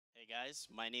Guys,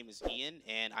 my name is Ian,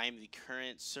 and I am the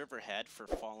current server head for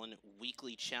Fallen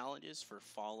Weekly Challenges for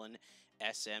Fallen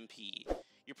SMP.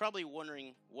 You're probably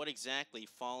wondering what exactly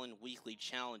Fallen Weekly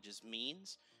Challenges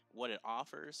means, what it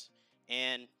offers,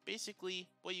 and basically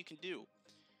what you can do.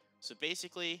 So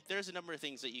basically, there's a number of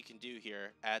things that you can do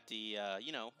here at the,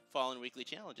 Fallen Weekly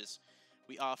Challenges.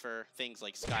 We offer things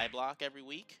like Skyblock every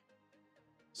week,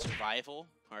 Survival,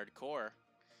 Hardcore,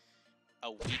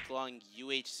 a week-long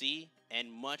UHC,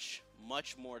 and much,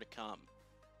 much more to come.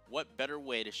 What better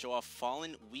way to show off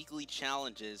Fallen Weekly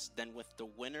Challenges than with the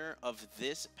winner of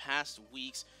this past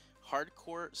week's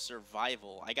Hardcore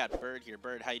Survival? I got Bird here.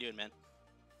 Bird, how you doing, man?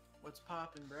 What's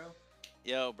poppin', bro?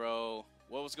 Yo, bro.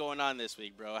 What was going on this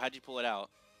week, bro? How'd you pull it out?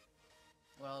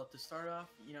 Well, to start off,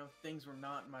 things were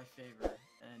not in my favor,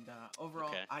 and overall,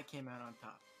 Okay. I came out on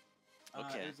top.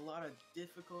 Okay. There's a lot of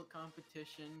difficult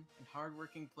competition and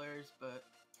hardworking players, but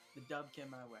the dub came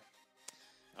my way.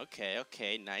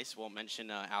 Okay, nice. Won't mention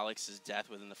Alex's death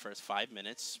within the first 5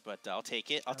 minutes, but I'll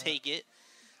take it. I'll take it.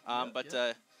 Yep.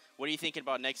 What are you thinking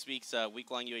about next week's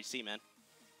week-long UHC, man?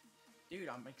 Dude,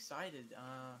 I'm excited.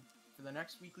 For the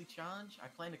next weekly challenge, I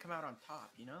plan to come out on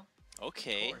top,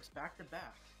 Okay. Of course, back to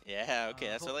back. Yeah, okay,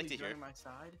 that's what I like to hear. Joining my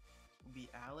side will be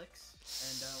Alex,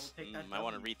 and we'll take that I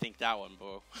want to W. rethink that one,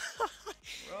 bro.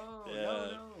 Bro, Yeah.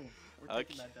 no. We're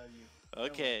taking Okay. that W.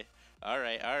 Okay. All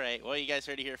right. Well, you guys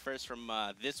heard it here first from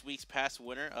this week's past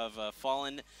winner of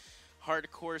Fallen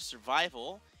Hardcore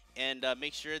Survival. And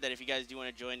make sure that if you guys do want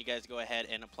to join, you guys go ahead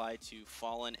and apply to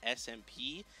Fallen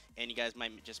SMP. And you guys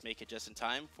might just make it just in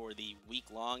time for the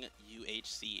week-long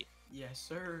UHC. Yes,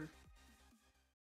 sir.